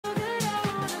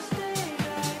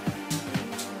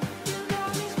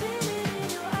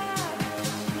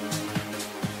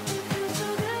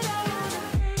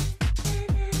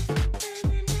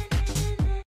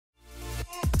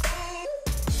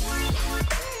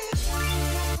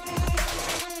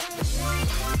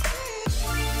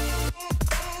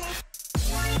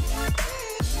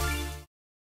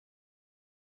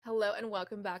Hello and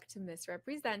welcome back to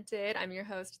Misrepresented. I'm your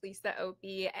host, Lisa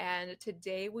Opie, and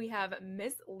today we have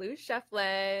Miss Lou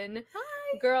Schieffelin.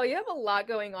 Hi. Girl, you have a lot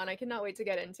going on. I cannot wait to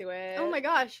get into it. Oh my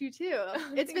gosh, you too.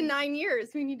 It's been 9 years.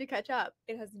 We need to catch up.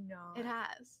 It has not. It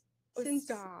has. Oh, Since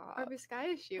stop. our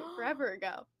Biscaya shoot forever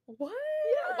ago. What?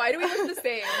 Yeah. Why do we look the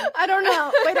same? I don't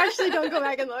know. Wait, actually, don't go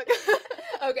back and look.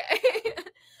 Okay.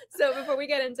 So before we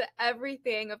get into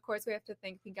everything, of course, we have to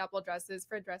thank PinkApple Dresses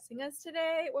for dressing us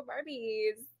today. We're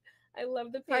Barbies. I love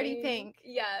the pink. Party pink.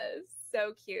 Yes,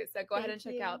 so cute. So go ahead and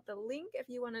check you. out the link if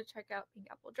you want to check out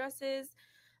PinkApple Dresses.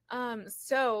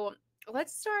 So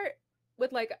let's start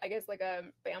with a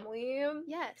family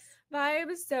Yes.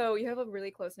 vibe. So you have a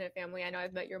really close-knit family. I know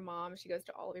I've met your mom. She goes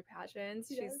to all of your pageants.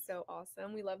 She She's does. so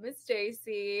awesome. We love Miss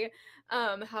Stacy.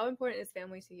 How important is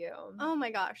family to you? Oh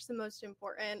my gosh, the most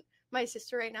important. My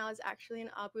sister right now is actually in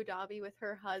Abu Dhabi with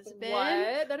her husband.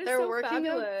 What? That is They're so working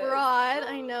fabulous. abroad.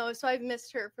 I know. So I've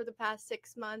missed her for the past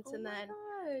 6 months, Oh and my then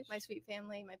gosh. my sweet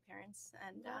family, my parents,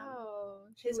 and Wow.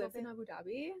 She his lives whole in Abu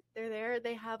Dhabi? they're there.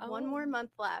 They have one Oh. more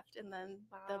month left, and then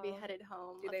they'll be Wow. headed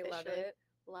home. Do they love officially. it?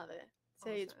 Love it.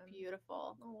 Say it's Awesome.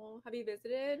 beautiful. Oh, have you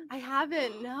visited? I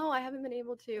haven't. No, I haven't been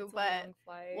able to, It's a but long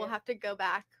flight. we'll have to go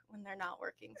back when they're not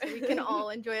working, so we can all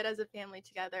enjoy it as a family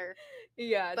together.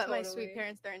 Yeah, But my totally. sweet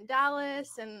parents, they're in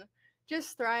Dallas and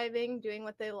just thriving, doing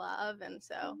what they love, and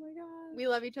so Oh my god. we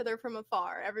love each other from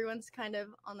afar. Everyone's kind of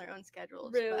on their own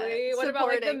schedules. Really? But What about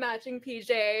the supporting. matching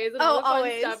PJs and Oh, all the fun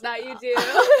always. stuff that you do?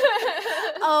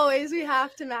 Always, we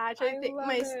have to match. I I think love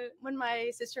my it. when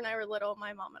my sister and I were little,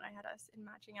 my mom and I had us in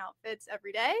matching outfits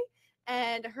every day,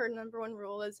 and her number one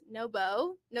rule was no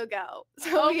bow, no go.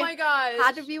 So Oh we my gosh.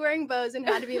 had to be wearing bows and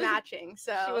had to be matching.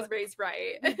 So She was raised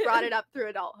right. we brought it up through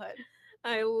adulthood.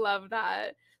 I love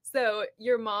that. So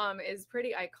your mom is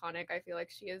pretty iconic. I feel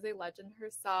like she is a legend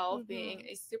herself, being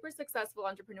Mhm. a super successful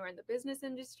entrepreneur in the business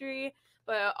industry,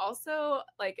 but also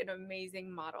like an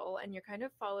amazing model, and you're kind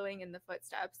of following in the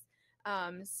footsteps.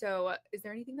 So is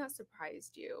there anything that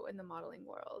surprised you in the modeling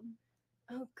world?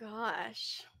 Oh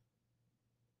gosh.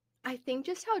 I think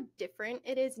just how different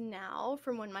it is now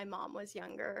from when my mom was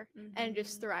younger and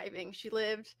just Mhm. thriving. She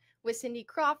lived with Cindy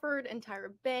Crawford and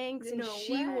Tyra Banks, and No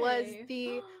she was way.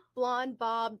 the blonde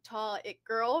bob tall it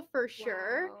girl for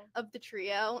sure Wow. of the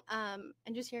trio. And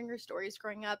just hearing her stories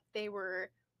growing up, they were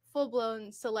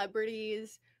full-blown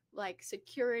celebrities, like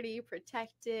security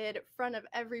protected, front of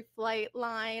every flight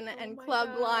line Oh and my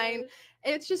club line. gosh.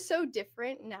 It's just so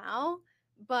different now,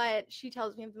 but she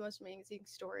tells me of the most amazing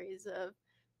stories of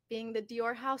being the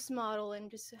Dior house model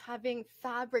and just having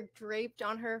fabric draped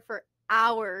on her for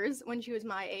hours when she was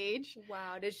my age.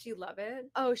 Wow. Did she love it?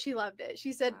 Oh, she loved it.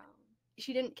 She said Wow.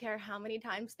 she didn't care how many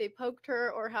times they poked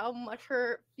her or how much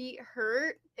her feet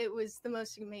hurt. It was the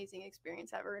most amazing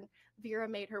experience ever. And Vera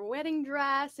made her wedding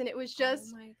dress, and it was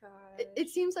just, Oh my gosh. it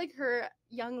seems like her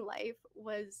young life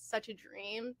was such a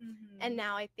dream. Mhm. And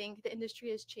now I think the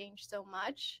industry has changed so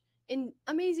much in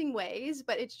amazing ways,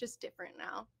 but it's just different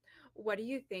now. What do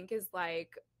you think is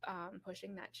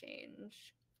pushing that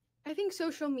change? I think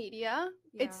social media,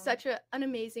 it's Yeah. such an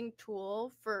amazing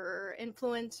tool for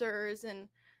influencers and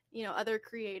other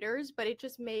creators, but it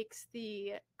just makes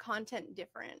the content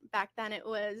different. Back then it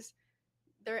was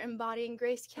they're embodying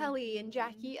Grace Kelly and Mhm.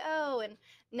 Jackie O, and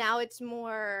now it's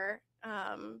more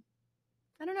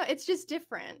I don't know, it's just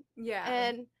different. Yeah.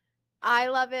 And I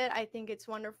love it. I think it's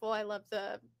wonderful. I love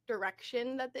the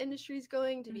direction that the industry is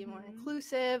going to be more Mhm.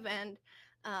 inclusive and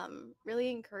really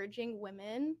encouraging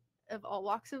women of all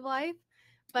walks of life.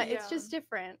 But it's Yeah. just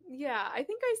different. Yeah, I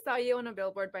think I saw you on a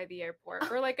billboard by the airport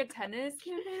for like a tennis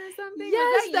campaign or something.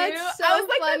 Yes, Was that you? that's I so was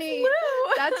like, funny.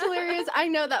 That's That's hilarious. I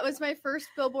know that was my first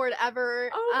billboard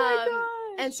ever. Oh my gosh.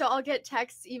 And so I'll get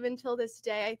texts even till this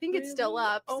day. I think it's still Really?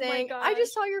 up Oh my saying, I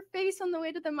just gosh. saw your face on the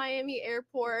way to the Miami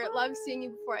airport. Love seeing you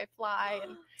before I fly.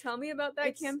 And Tell me about that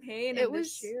it's- campaign it and the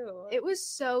was- shoe. it was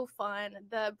so fun.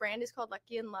 The brand is called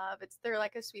Lucky in Love. They're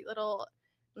like a sweet little,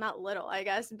 not little, I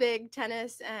guess, big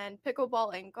tennis and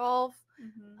pickleball and golf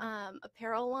Mhm.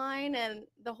 apparel line, and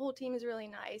the whole team is really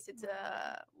nice. It's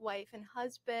a wife and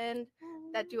husband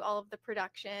that do all of the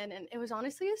production, and it was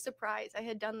honestly a surprise. I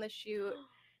had done the shoot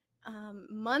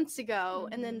months ago,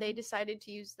 and then they Mhm. decided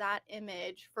to use that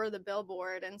image for the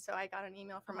billboard, and so I got an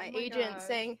email from Oh my my agent gosh.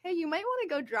 saying, hey, you might want to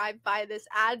go drive by this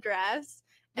address.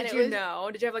 And Did it you was know?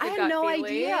 Did you have like a I had gut no feeling?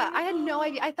 idea. I had no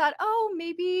idea. I thought, oh,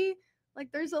 maybe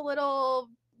like there's a little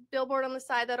billboard on the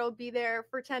side that'll be there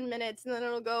for 10 minutes and then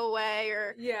it'll go away,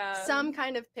 or some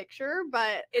kind of picture,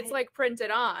 but it's like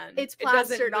printed on. It's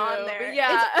plastered on there.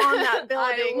 Yeah. It's on that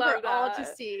building for that. all to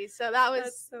see. So that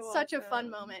was such awesome. a fun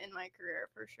moment in my career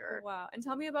for sure. Wow. And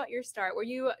tell me about your start. Were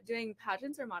you doing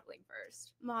pageants or modeling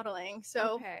first? Modeling.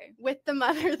 So with the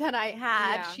mother that I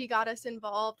had, she got us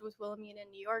involved with Wilhelmina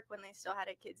in New York when they still had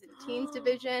a kids and teens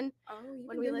division.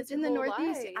 When we lived in the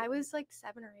Northeast, I was like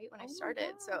 7 or 8 when I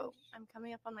started. So I'm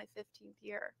coming up on my 15th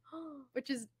year, which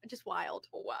is just wild.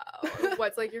 Wow.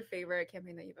 What's like your favorite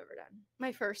campaign that you've ever done?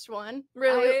 My first one.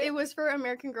 Really? It was for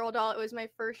American Girl Doll. It was my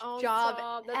first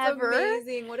job That's ever.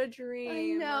 Amazing. What a dream.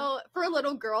 I know. For a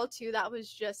little girl too, that was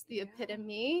just the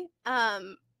epitome.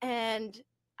 And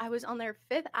I was on their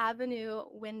Fifth Avenue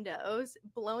windows,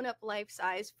 blown up life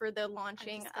size for the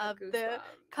launching of the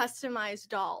customized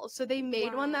dolls. So they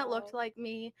made one that looked like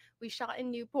me. We shot in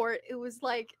Newport. It was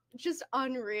like just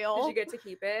unreal. Did you get to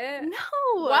keep it?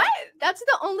 No. What? That's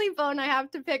the only bone I have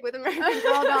to pick with American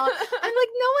Girl Doll. I'm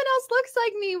like, no one else looks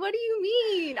like me. What do you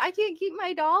mean? I can't keep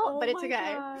my doll? But it's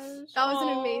okay. Gosh. That was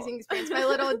an amazing experience. My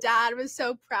little dad was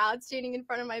so proud standing in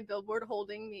front of my billboard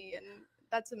holding me, and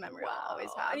that's a memory I'll always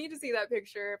have. I need to see that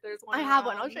picture if there's one. I have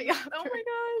one. I'll show you after. Oh my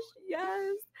gosh.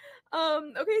 Yes.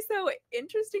 Okay, so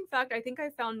interesting fact I think I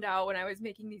found out when I was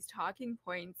making these talking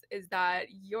points is that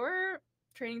you're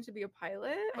training to be a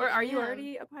pilot, or are you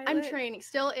already a pilot? I'm training,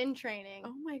 still in training.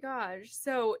 Oh my gosh.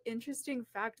 So interesting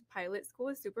fact, pilot school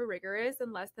is super rigorous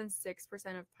and less than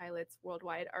 6% of pilots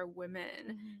worldwide are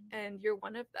women, and you're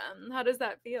one of them. How does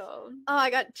that feel? Oh, I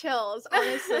got chills,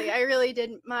 honestly. I really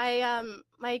did.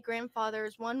 My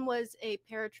grandfather's one was a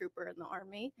paratrooper in the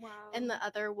Army, and the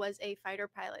other was a fighter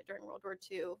pilot during World War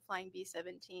II, flying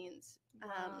B-17s.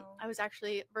 I was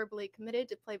actually verbally committed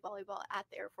to play volleyball at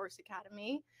the Air Force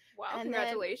Academy. Wow, and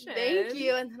congratulations. Thank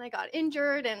you. And then I got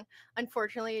injured, and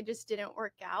unfortunately it just didn't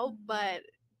work out, but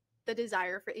the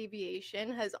desire for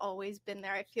aviation has always been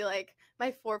there. I feel like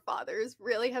my forefathers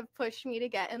really have pushed me to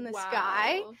get in the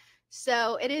sky.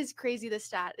 So it is crazy, the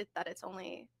stat that it's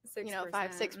only 6%.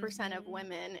 5-6% of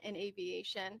women in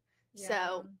aviation.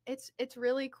 So it's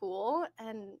really cool,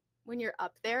 and when you're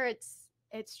up there,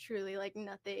 it's truly like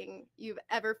nothing you've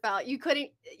ever felt. You couldn't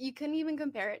even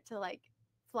compare it to like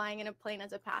flying in a plane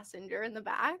as a passenger in the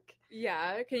back.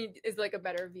 Yeah, is like a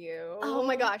better view. Oh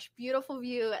my gosh, beautiful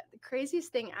view. The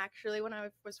craziest thing actually, when I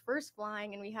was first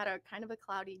flying and we had a kind of a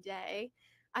cloudy day,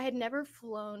 I had never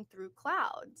flown through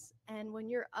clouds, and when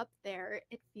you're up there,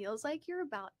 it feels like you're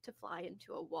about to fly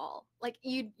into a wall. Like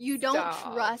you don't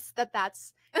trust that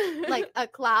that's like a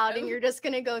cloud and you're just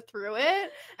gonna go through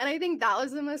it. And I think that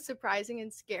was the most surprising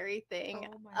and scary thing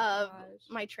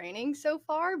my training so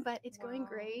far, but it's going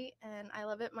great and I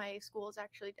love it. My school is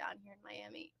actually down here in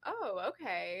Miami. Oh,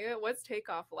 okay. What's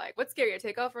takeoff like? What's scarier,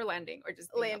 takeoff or landing, or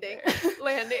just landing?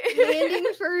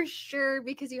 Landing for sure,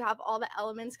 because you have all the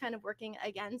elements kind of working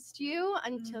against you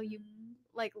until you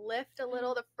like lift a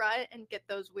little the front and get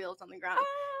those wheels on the ground.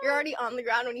 You're already on the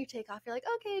ground when you take off. You're like,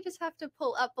 okay, just have to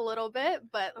pull up a little bit,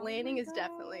 but landing is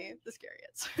definitely the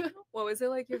scariest. What was it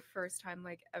like your first time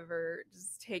like ever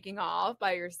just taking off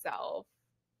by yourself?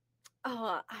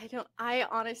 Oh, I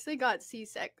honestly got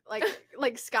seasick,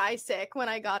 like sky sick when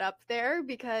I got up there,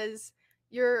 because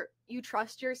you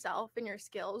trust yourself and your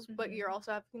skills, but you're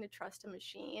also having to trust a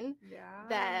machine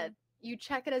that you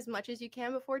check it as much as you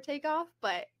can before takeoff,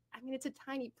 but I mean, it's a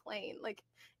tiny plane. Like,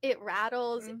 it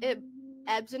rattles, it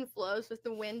ebbs and flows with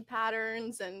the wind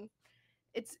patterns, and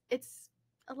it's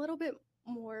a little bit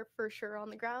more for sure on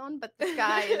the ground, but the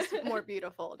sky is more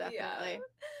beautiful, definitely.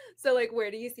 So, like,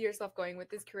 where do you see yourself going with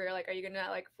this career? Like, are you gonna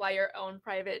like fly your own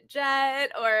private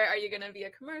jet, or are you gonna be a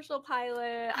commercial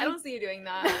pilot? I don't see you doing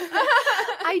that.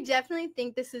 I definitely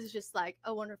think this is just like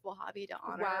a wonderful hobby to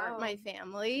honor my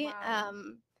family.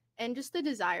 And just the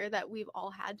desire that we've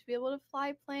all had to be able to fly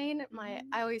a plane.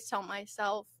 I always tell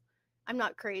myself I'm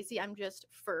not crazy. I'm just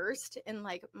first in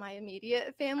like my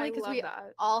immediate family, because we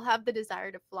all have the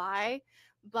desire to fly,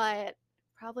 but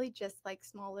probably just like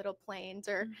small little planes,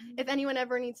 or if anyone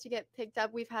ever needs to get picked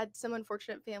up. We've had some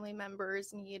unfortunate family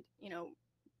members need,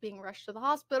 being rushed to the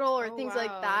hospital or things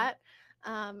like that.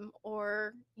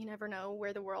 Or you never know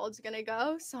where the world's gonna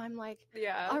go. So I'm like,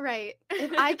 all right,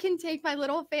 if I can take my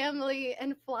little family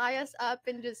and fly us up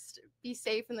and just be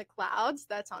safe in the clouds,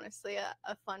 that's honestly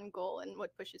a fun goal and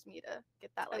what pushes me to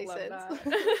get that license. I love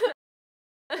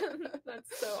that.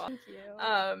 That's so awesome.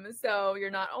 Thank you. So you're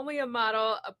not only a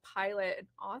model, a pilot, an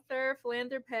author,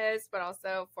 philanthropist, but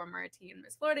also former teen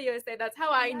Miss Florida USA. That's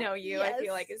how I know you. I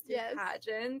feel like is through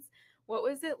pageants. What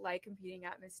was it like competing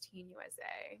at Miss Teen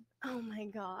USA? Oh my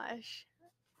gosh.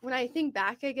 when I think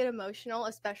back, I get emotional,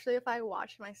 especially if I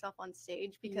watch myself on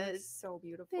stage You look because so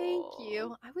beautiful. thank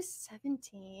you. I was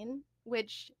 17,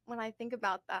 which when I think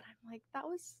about that, I'm like, that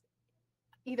was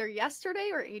either yesterday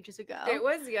or ages ago. It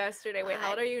was yesterday. Wait, how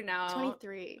old are you now?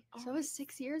 23. Oh So it my- was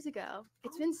 6 years ago.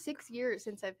 It's Oh been my 6 years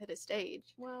since I've hit a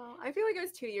stage. Wow, I feel like it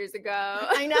was 2 years ago.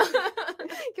 I know.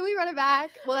 Can we run it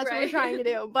back? Well, that's what we're Right. trying to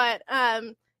do. But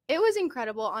it was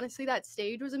incredible. Honestly, that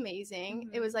stage was amazing.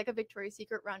 It was Mhm. like a Victoria's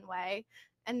Secret runway.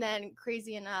 And then,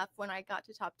 crazy enough, when I got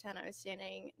to top 10, I was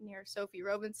standing near Sophie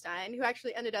Robenstein, who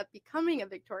actually ended up becoming a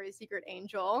Victoria's Secret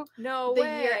angel No the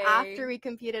way. year after we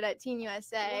competed at Teen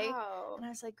USA. Wow. And I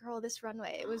was like, girl, this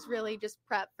runway, it was really just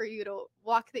prep for you to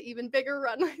walk the even bigger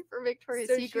runway for Victoria's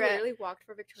So Secret. she literally walked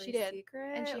for Victoria's did.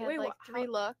 Secret? And she had Wait, like how- 3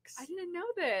 looks. I didn't know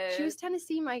this. She was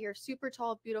Tennessee my year, super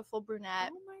tall, beautiful brunette.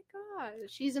 Oh my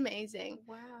gosh. She's amazing.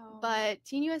 Wow. But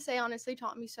Teen USA honestly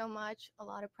taught me so much, a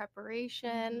lot of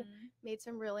preparation, Mhm. made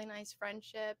some really nice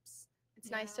friendships.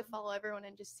 It's nice to Yeah. follow everyone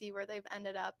and just see where they've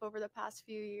ended up over the past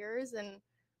few years. And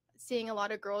seeing a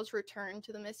lot of girls return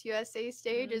to the Miss USA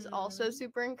stage is also Mhm.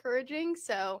 super encouraging.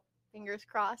 So fingers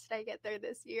crossed I get there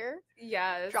this year.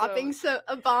 Yeah. Dropping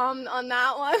a bomb on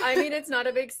that one. I mean, it's not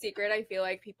a big secret. I feel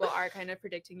like people are kind of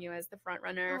predicting you as the front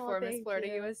runner Oh, for Miss thank Florida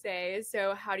you. USA.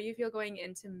 So how do you feel going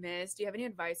into Miss? Do you have any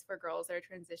advice for girls that are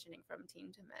transitioning from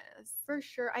teen to Miss? For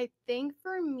sure. I think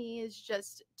for me is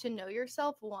just to know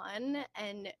yourself, one,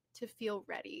 and to feel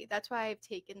ready. That's why I've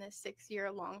taken this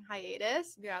 6-year long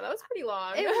hiatus. Yeah, that was pretty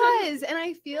long. It was. And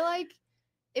I feel like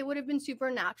it would have been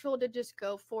super natural to just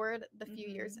go for it the few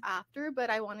years after, but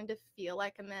I wanted to feel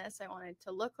like a miss. I wanted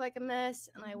to look like a miss,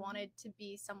 and I wanted to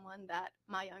be someone that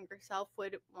my younger self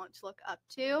would want to look up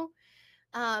to.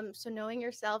 So knowing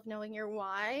yourself, knowing your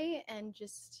why, and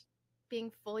just being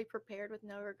fully prepared with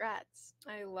no regrets.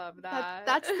 I love that.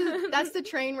 That's the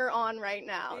train we're on right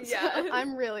now. So Yes.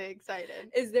 I'm really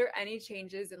excited. Is there any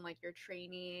changes in like your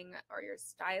training or your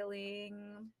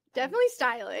styling? Definitely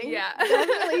styling. Yeah.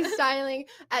 Definitely styling.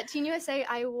 At Teen USA,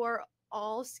 I wore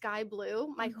all sky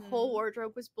blue. My whole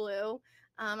wardrobe was blue.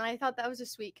 And I thought that was a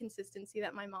sweet consistency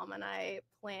that my mom and I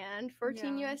planned for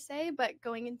Teen Yeah. USA. But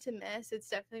going into Miss, it's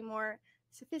definitely more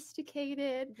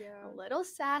sophisticated, Yeah. a little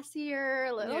sassier,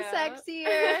 a little Yeah.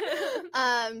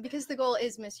 sexier. Because the goal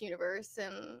is Miss Universe,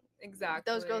 and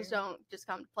Exactly. those girls don't just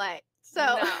come to play. So,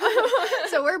 No.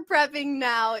 so we're prepping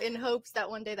now in hopes that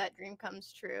one day that dream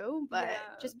comes true. But Yeah.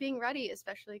 just being ready,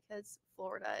 especially because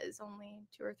Florida is only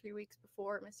 2 or 3 weeks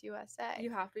before Miss USA.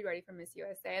 You have to be ready for Miss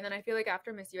USA. And then I feel like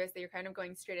after Miss USA, you're kind of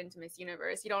going straight into Miss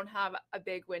Universe. You don't have a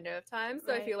big window of time.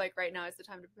 So I Right. feel like right now is the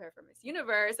time to prepare for Miss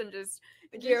Universe and just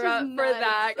Which gear is up for nuts.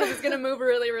 that. Because it's going to move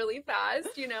really, really fast,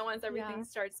 once everything Yeah.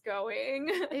 starts going.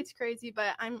 It's crazy,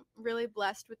 but I'm really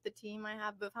blessed with the team I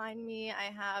have behind me. I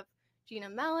have Gina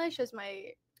Mellish as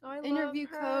my Oh, I interview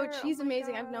love coach. her. She's Oh my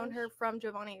amazing. I've known her gosh. from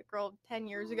Giovanni Girl 10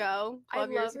 years ago, I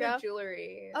 12 years love ago. her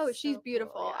jewelry. Oh, It's she's so cool.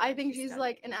 beautiful. Yeah, I think she's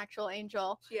like an stunning. actual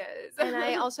angel. She is. And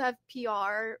I also have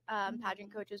PR pageant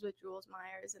Mhm. coaches with Jules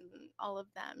Myers and all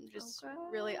of them just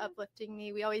really Okay. uplifting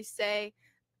me. We always say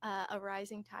a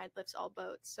rising tide lifts all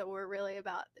boats. So we're really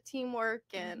about the teamwork,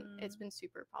 and it's been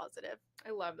super positive.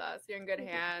 I love that. So you're in good Thank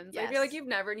you. hands. I feel like Yes. you've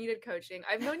never needed coaching.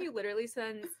 I've known you literally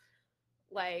since,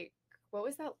 like, what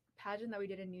was that pageant that we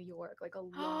did in New York? Like a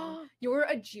long. You were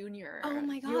a junior. Oh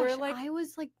my gosh. You were like I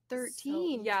was like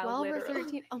 13, yeah, 12 or literally.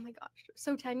 13. Oh my gosh.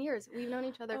 So 10 years. We've known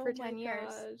each other for 10 years.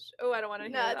 Gosh. Oh, I don't want to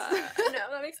hear Nuts. that. No,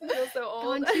 that makes me feel so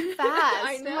old. Gone too fast.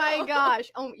 I know. My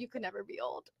gosh. Oh, you could never be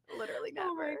old. Literally never.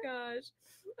 Oh my gosh.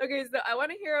 Okay, so I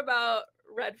want to hear about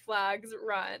Red Flags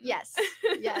Run. Yes.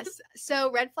 Yes.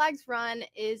 So Red Flags Run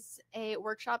is a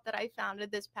workshop that I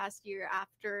founded this past year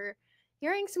after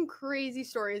hearing some crazy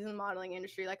stories in the modeling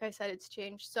industry. Like I said, it's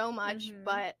changed so much,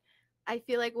 but I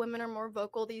feel like women are more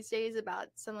vocal these days about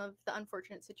some of the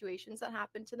unfortunate situations that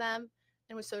happen to them.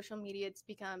 And with social media, it's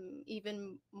become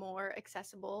even more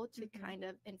accessible to kind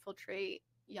of infiltrate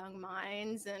young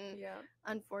minds and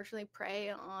unfortunately prey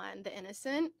on the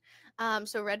innocent.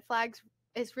 So Red Flags,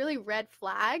 it's really red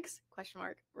flags,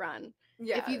 run.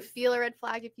 Yeah. If you feel a red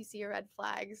flag, if you see a red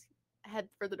flags, head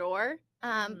for the door.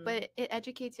 But it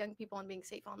educates young people on being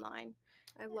safe online.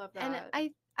 I love that.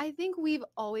 And I think we've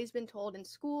always been told in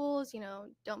schools,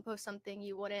 don't post something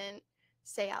you wouldn't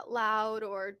say out loud,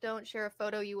 or don't share a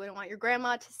photo you wouldn't want your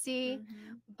grandma to see.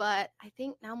 But I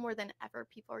think now more than ever,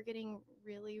 people are getting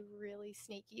really, really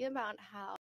sneaky about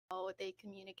how they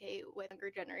communicate with younger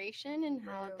generation and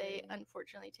how they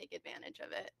unfortunately take advantage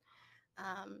of it.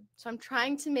 So I'm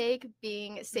trying to make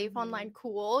being safe online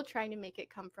cool, trying to make it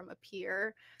come from a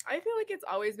peer. I feel like it's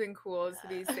always been cool to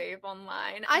be safe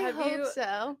online. I hope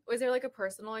so. Was there like a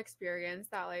personal experience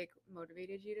that like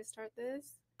motivated you to start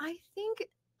this? I think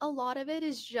a lot of it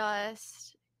is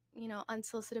just,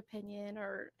 unsolicited opinion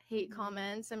or hate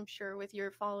comments. I'm sure with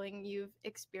your following, you've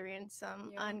experienced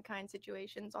some unkind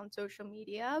situations on social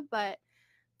media. But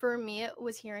for me, it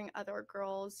was hearing other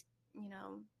girls,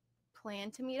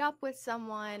 plan to meet up with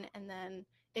someone and then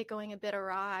it going a bit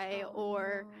awry,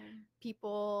 or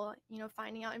people,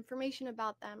 finding out information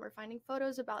about them or finding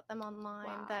photos about them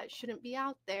online that shouldn't be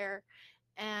out there.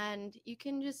 And you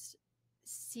can just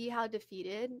see how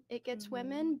defeated it gets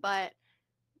women, but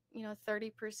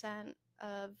 30%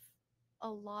 of a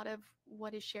lot of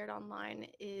what is shared online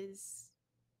is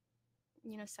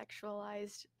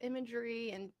sexualized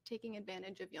imagery and taking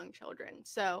advantage of young children.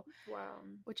 So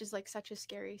which is like such a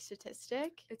scary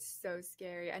statistic. It's so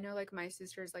scary. I know like my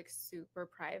sister's like super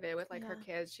private with like her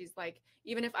kids. She's like,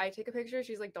 even if I take a picture,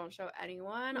 she's like, don't show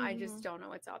anyone. I just don't know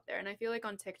what's out there. And I feel like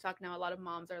on TikTok now a lot of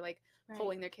moms are like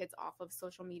pulling their kids off of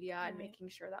social media and making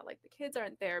sure that like the kids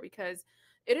aren't there, because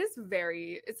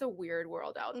it's a weird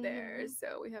world out there.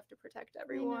 So we have to protect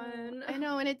everyone. I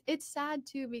know. And it's sad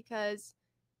too, because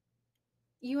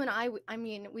you and I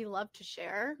mean, we love to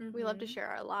share. We love to share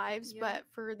our lives, but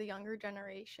for the younger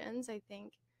generations, I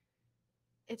think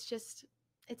it's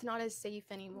not as safe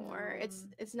anymore.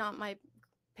 It's not my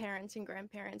parents and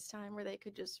grandparents' time where they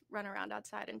could just run around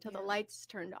outside until the lights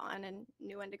turned on and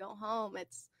knew when to go home.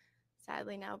 It's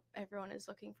sadly now everyone is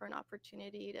looking for an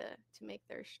opportunity to make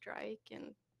their strike,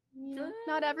 and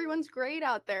not everyone's great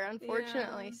out there,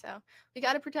 unfortunately. So we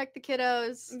got to protect the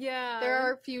kiddos. They're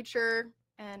our future.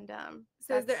 And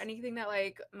so is there anything that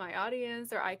like my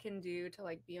audience or I can do to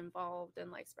like be involved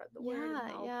and like spread the word?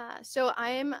 So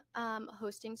I'm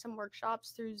hosting some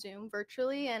workshops through Zoom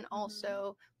virtually, and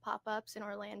also pop-ups in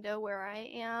Orlando where I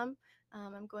am.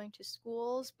 I'm going to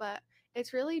schools, but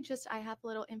it's really just I have a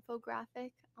little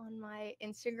infographic on my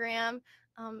Instagram,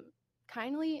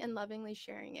 kindly and lovingly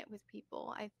sharing it with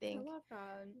people. I think I love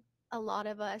that. A lot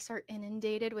of us are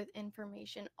inundated with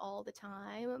information all the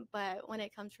time, but when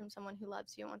it comes from someone who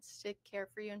loves you and wants to care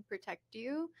for you and protect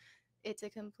you, it's a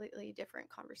completely different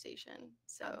conversation.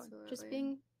 So just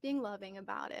being loving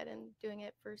about it and doing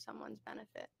it for someone's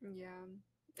benefit.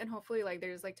 And hopefully like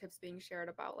there's like tips being shared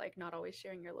about like not always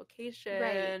sharing your location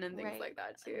and things like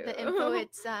that too. The info,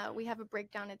 it's we have a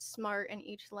breakdown. It's SMART, and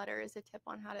each letter is a tip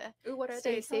on how to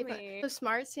stay safe. So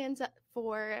SMART stands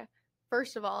for,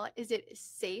 first of all, is it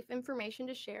safe information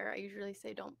to share? I usually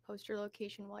say don't post your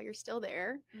location while you're still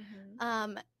there.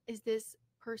 Is this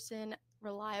person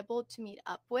reliable to meet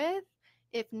up with?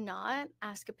 If not,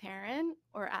 ask a parent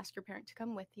or ask your parent to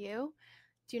come with you.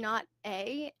 Do not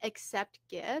accept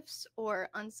gifts or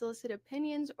unsolicited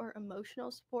opinions or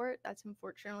emotional support. That's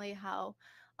unfortunately how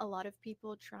a lot of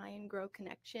people try and grow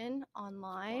connection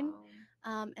online.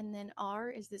 And then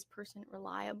is this person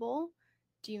reliable?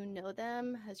 Do you know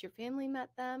them? Has your family met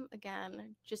them?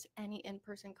 Again, just any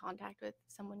in-person contact with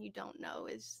someone you don't know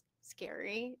is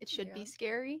scary. It should be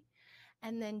scary.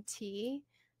 And then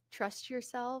trust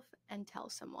yourself and tell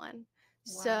someone.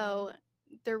 So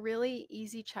they're really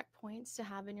easy checkpoints to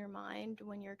have in your mind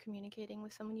when you're communicating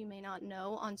with someone you may not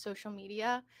know on social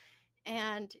media.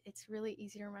 And it's really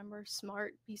easy to remember.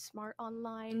 Be smart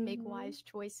online, make wise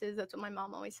choices. That's what my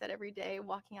mom always said every day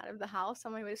walking out of the house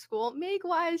on my way to school, make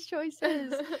wise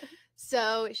choices.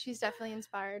 So she's definitely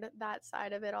inspired that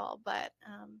side of it all, but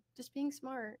just being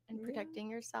smart and protecting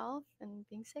yourself and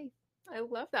being safe. I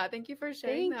love that. Thank you for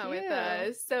sharing that with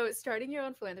us. So starting your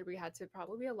own philanthropy had to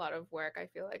probably be a lot of work. I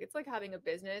feel like it's like having a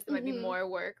business. It might be more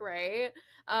work, right?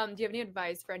 Do you have any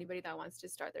advice for anybody that wants to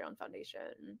start their own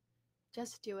foundation?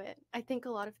 Just do it. I think a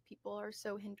lot of people are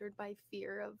so hindered by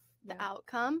fear of the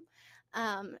outcome.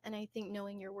 And I think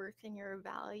knowing your worth and your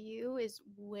value is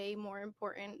way more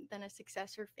important than a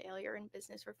success or failure in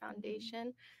business or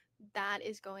foundation. That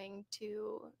is going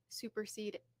to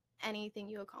supersede anything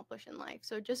you accomplish in life.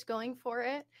 So just going for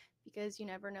it, because you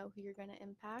never know who you're going to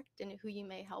impact and who you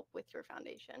may help with your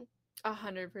foundation.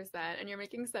 100%, and you're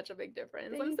making such a big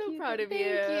difference. I'm so proud of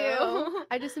you. Thank you.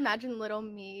 I just imagine little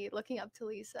me looking up to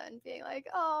Lisa and being like,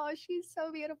 "Oh, she's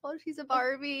so beautiful. She's a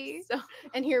Barbie."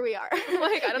 And here we are.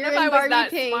 Like, I don't know if I was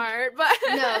that smart, but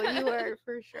no, you were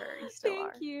for sure. You still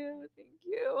are. Thank you.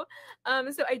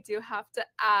 So I do have to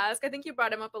ask. I think you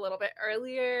brought him up a little bit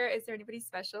earlier. Is there anybody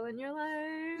special in your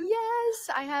life? Yes,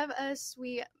 I have a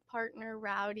sweet partner,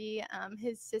 Rowdy,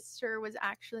 his sister was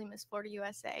actually Miss Florida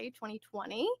USA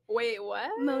 2020. Wait, what?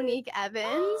 Monique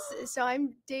Evans. So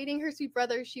I'm dating her sweet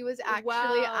brother. She was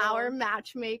actually our Wow.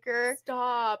 matchmaker.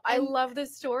 Stop. I And love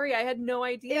this story. I had no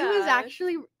idea. It was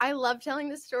actually, I love telling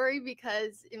this story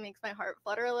because it makes my heart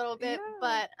flutter a little bit.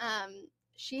 Yeah. But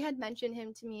she had mentioned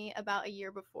him to me about a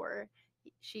year before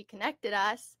she connected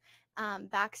us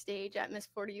backstage at Miss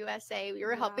Florida USA. We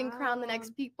were helping crown the Wow.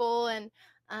 next people, and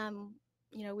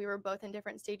you know, we were both in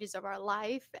different stages of our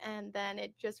life, and then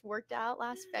it just worked out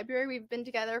last February. We've been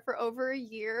together for over a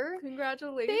year.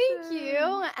 Congratulations. Thank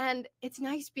you. And it's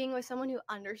nice being with someone who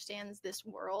understands this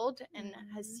world and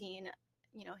has seen,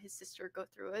 you know, his sister go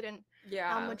through it, and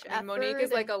Yeah. how much I mean, effort. Monique is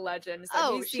and, like a legend. So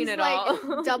oh, he's she's seen it like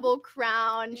all. double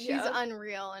crown. She's Yep.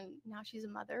 unreal, and now she's a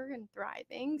mother and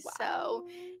thriving. Wow. So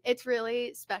it's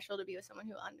really special to be with someone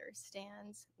who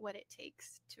understands what it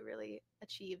takes to really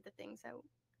achieve the things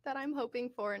that I'm hoping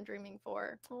for and dreaming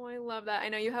for. Oh, I love that. I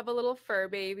know you have a little fur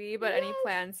baby, but any Yes.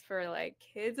 plans for like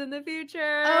kids in the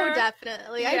future? Oh,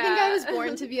 definitely. I think I Yeah. was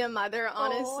born to be a mother,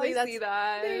 honestly. Oh, I see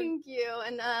that. Thank you.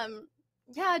 And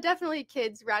yeah, definitely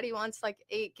kids. Rowdy wants like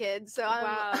 8 kids. So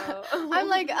Wow. I'm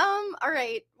like, all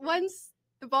right, once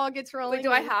the ball gets rolling. Like,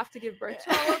 do I have to give birth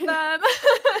to all of them?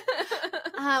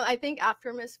 I think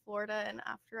after Miss Florida and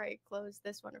after I close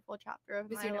this wonderful chapter of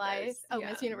Miss my Universe, life. Oh,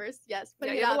 yeah. Miss Universe, yes. Yeah,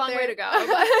 putting you it have a out long way there. to go,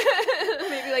 but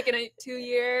maybe like in 2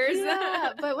 years.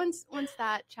 Yeah, but once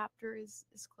that chapter is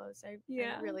closed, I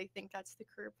Yeah. really think that's the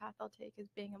career path I'll take, is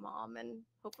being a mom and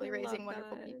hopefully I raising love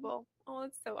wonderful that. people. Oh,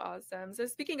 it's so awesome. So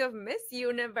speaking of Miss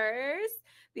Universe,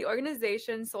 the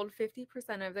organization sold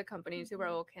 50% of the company to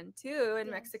Raul Cantu in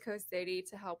Yes. Mexico City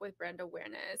to help with brand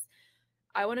awareness.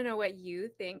 I want to know what you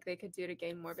think they could do to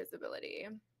gain more visibility.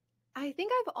 I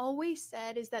think I've always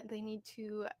said is that they need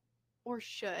to, or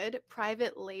should,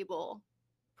 private label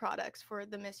products for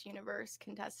the Miss Universe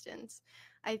contestants.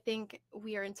 I think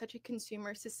we are in such a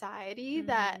consumer society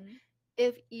that Mhm.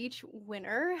 if each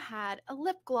winner had a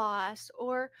lip gloss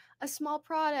or a small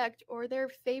product or their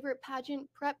favorite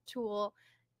pageant prep tool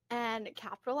and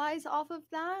capitalize off of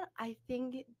that, I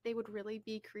think they would really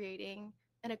be creating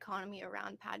an economy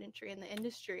around pageantry in the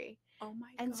industry. Oh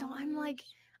my And so I'm like,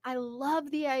 gosh. I love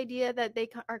the idea that they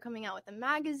are coming out with a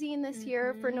magazine this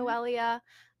year for Mhm. Noelia,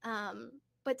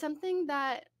 but something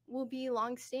that will be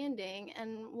long-standing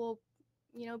and will,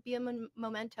 you know, be a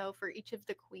memento for each of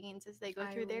the queens as they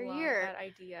go through their love year. that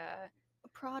idea. A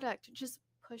product, just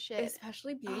push it.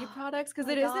 Especially beauty Oh, products, because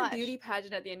my it is a gosh. beauty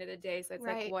pageant at the end of the day. So it's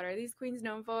Right. like, what are these queens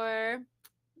known for?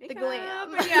 The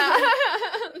glam. Yeah.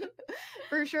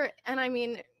 For sure. And I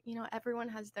mean, you know, everyone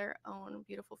has their own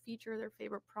beautiful feature, their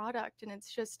favorite product, and it's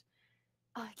just,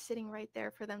 it's sitting right there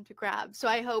for them to grab. So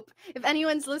I hope if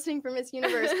anyone's listening for Miss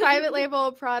Universe, private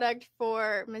label product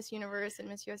for Miss Universe and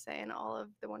Miss USA and all of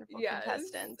the wonderful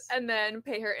contestants. And then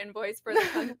pay her invoice for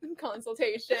the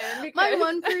consultation. My because-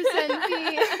 1%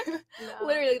 fee. No.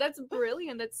 Literally, that's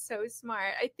brilliant. That's so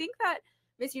smart. I think that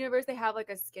Miss Universe, they have like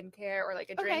a skincare or like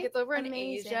a drink. Okay, It's over in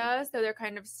amazing. Asia, so they're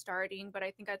kind of starting. But I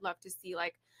think I'd love to see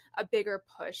like a bigger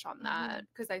push on that,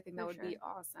 because I think that For would be sure.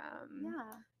 awesome.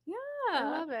 Yeah. Yeah. I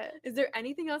love it. Is there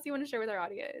anything else you want to share with our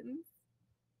audience?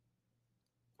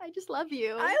 I just love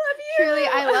you. I love you. Truly,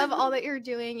 I love all that you're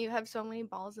doing. You have so many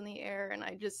balls in the air, and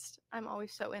I'm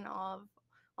always so in awe of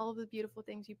all of the beautiful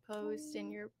things you post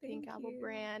in your thank PinkApple you.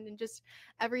 brand and just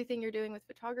everything you're doing with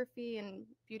photography and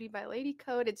Beauty by Lady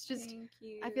Code. It's just, Thank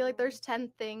you. I feel like there's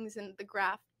 10 things, and the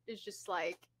graph is just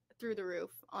like through the roof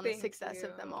on the success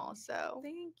of them all. So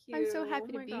Thank you. I'm so happy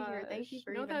Oh to my be here. Thank you gosh.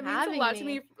 for No, even that means having a lot me. to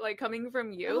me, like coming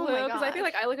from you, Oh my because I feel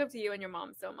like gosh. I look up to you and your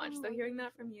mom so much. Oh So my hearing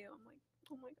that from you, I'm like,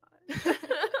 oh my gosh.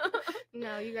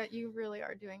 No, you really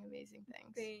are doing amazing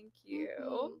things. Thank you.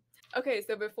 Mhm. Okay,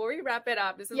 so before we wrap it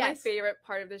up, this is my Yes. favorite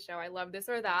part of the show. I love this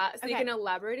or that. So you Okay. can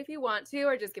elaborate if you want to,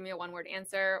 or just give me a one-word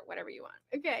answer, whatever you want.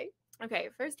 Okay. Okay,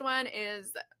 first one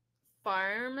is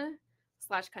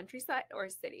farm/countryside or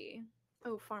city.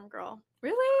 Oh, farm girl.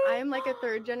 Really? I am like a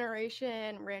 3rd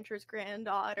generation rancher's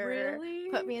granddaughter. Really?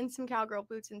 Put me in some cowgirl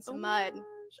boots and some Oh my mud. gosh.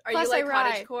 Are Plus, you like I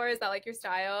ride. cottagecore? Is that like your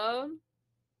style?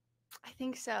 I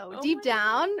think so. Oh Deep my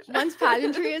down, gosh. once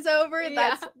pageantry is over,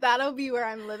 Yeah. that'll be where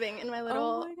I'm living in my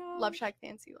little my gosh. Love Shack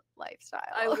fancy lifestyle.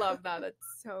 I love that.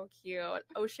 That's so cute.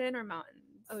 Ocean or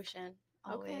mountains? Ocean.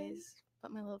 Okay. Always.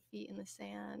 Put my little feet in the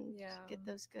sand. Yeah. Get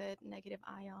those good negative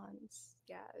ions.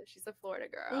 Yeah, she's a Florida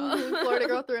girl. Florida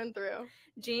girl through and through.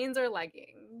 Jeans or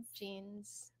leggings?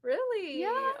 Jeans. Really?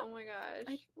 Yeah. Oh my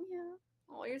gosh. Yeah.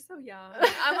 Oh, you're so young.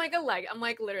 I'm like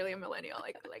literally a millennial,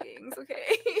 like leggings,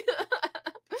 okay?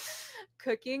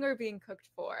 Cooking or being cooked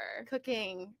for?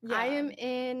 Cooking. Yeah. I am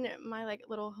in my like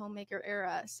little homemaker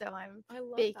era, so I'm I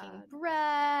love baking that.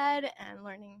 bread and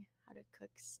learning how to cook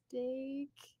steak,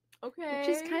 Okay. which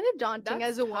is kind of daunting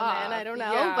That's as a woman. I tough. don't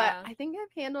know, but Yeah. I think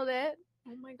I've handled it.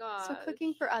 Oh my So gosh.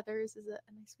 cooking for others is a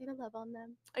nice way to love on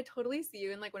them. I totally see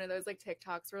you in like one of those like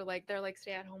TikToks where like they're like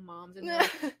stay-at-home moms and they're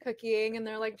like cooking and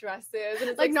they're like dresses and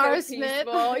it's Like like Nara so Smith.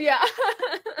 peaceful. Yeah.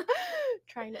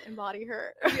 Trying to embody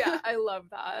her. Yeah, I love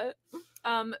that.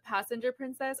 Passenger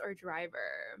princess or driver?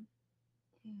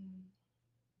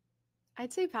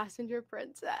 I'd say passenger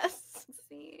princess.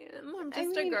 Same. I'm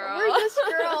just a girl. We're just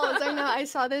girls. I know. I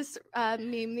saw this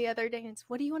meme the other day, and it's,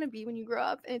 what do you want to be when you grow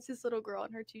up? And it's this little girl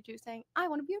in her tutu saying, I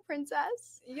want to be a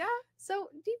princess. Yeah. So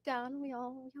deep down, we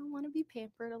all want to be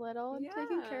pampered a little and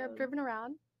taken care of, Yeah. driven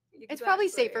around. Exactly. It's probably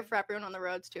safer for everyone on the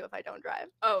roads, too, if I don't drive.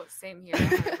 Oh, same here,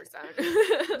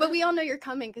 100%. But we all know you're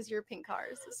coming because you're pink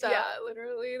cars. So yeah,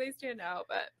 literally, they stand out.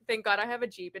 But thank God I have a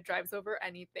Jeep. It drives over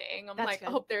anything. I'm That's like, good.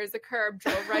 oh, there's a curb.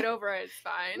 Drove right over it. It's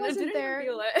fine. Wasn't I didn't there.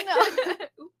 even feel it.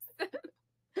 No. Oops.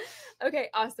 Okay,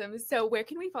 awesome. So where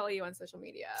can we follow you on social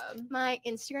media? My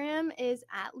Instagram is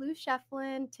at Lou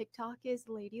Schieffelin. TikTok is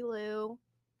Lady Lou.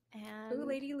 And Ooh,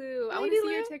 Lady Lou. I want Lady to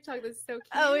see your Lou? TikTok. This is so cute.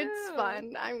 Oh, it's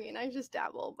fun. I mean, I just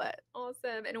dabble, but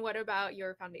Awesome. And what about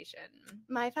your foundation?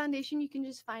 my foundation, you can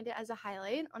just find it as a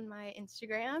highlight on my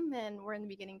Instagram, and we're in the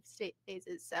beginning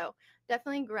phases, so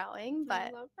definitely growing, I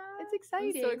but love that. it's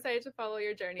exciting. I'm so excited to follow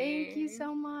your journey. Thank you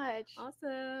so much.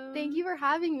 Awesome. Thank you for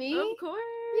having me. Of course.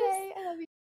 Yay, I love you.